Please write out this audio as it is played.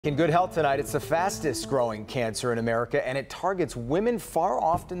In good health tonight, it's the fastest growing cancer in America, and it targets women far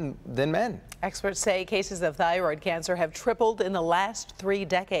often than men. Experts say cases of thyroid cancer have tripled in the last 3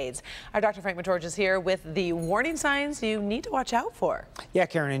 decades. Our Dr. Frank Matorge is here with the warning signs you need to watch out for. Yeah,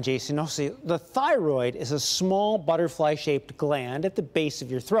 Karen and Jason, also, the thyroid is a small butterfly-shaped gland at the base of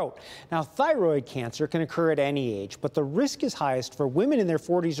your throat. Now, thyroid cancer can occur at any age, but the risk is highest for women in their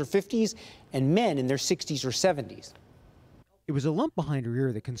 40s or 50s and men in their 60s or 70s. It was a lump behind her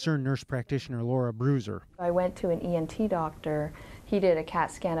ear that concerned nurse practitioner Laura Bruiser. I went to an ENT doctor. He did a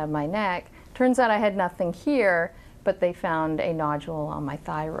CAT scan of my neck. Turns out I had nothing here, but they found a nodule on my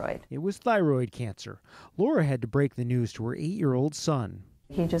thyroid. It was thyroid cancer. Laura had to break the news to her 8-year-old son.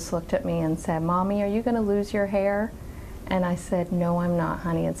 He just looked at me and said, "Mommy, are you going to lose your hair?" And I said, "No, I'm not,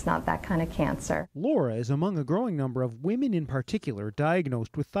 honey. It's not that kind of cancer." Laura is among a growing number of women in particular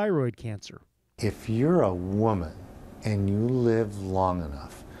diagnosed with thyroid cancer. If you're a woman and you live long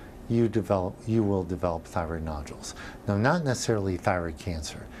enough, you will develop thyroid nodules. Now, not necessarily thyroid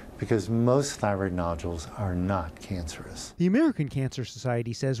cancer, because most thyroid nodules are not cancerous. The American Cancer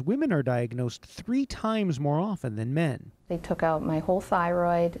Society says women are diagnosed 3 times more often than men. They took out my whole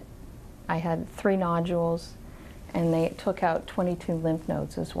thyroid. I had 3 nodules, and they took out 22 lymph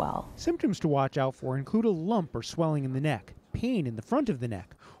nodes as well. Symptoms to watch out for include a lump or swelling in the neck, pain in the front of the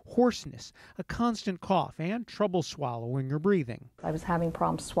neck, hoarseness, a constant cough, and trouble swallowing or breathing. I was having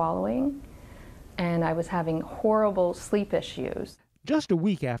problems swallowing, and I was having horrible sleep issues. Just a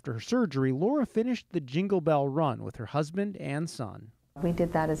week after her surgery, Laura finished the Jingle Bell Run with her husband and son. We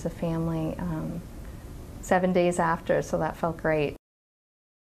did that as a family 7 days after, so that felt great.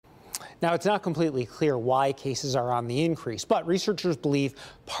 Now, it's not completely clear why cases are on the increase, but researchers believe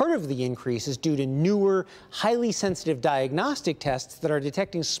part of the increase is due to newer, highly sensitive diagnostic tests that are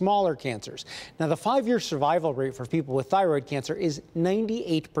detecting smaller cancers. Now, the 5-year survival rate for people with thyroid cancer is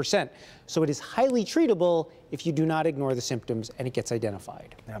 98%, so it is highly treatable if you do not ignore the symptoms and it gets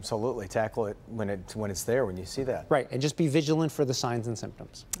identified. Absolutely. Tackle it when it's there, when you see that. Right, and just be vigilant for the signs and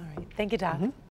symptoms. All right. Thank you, Doc.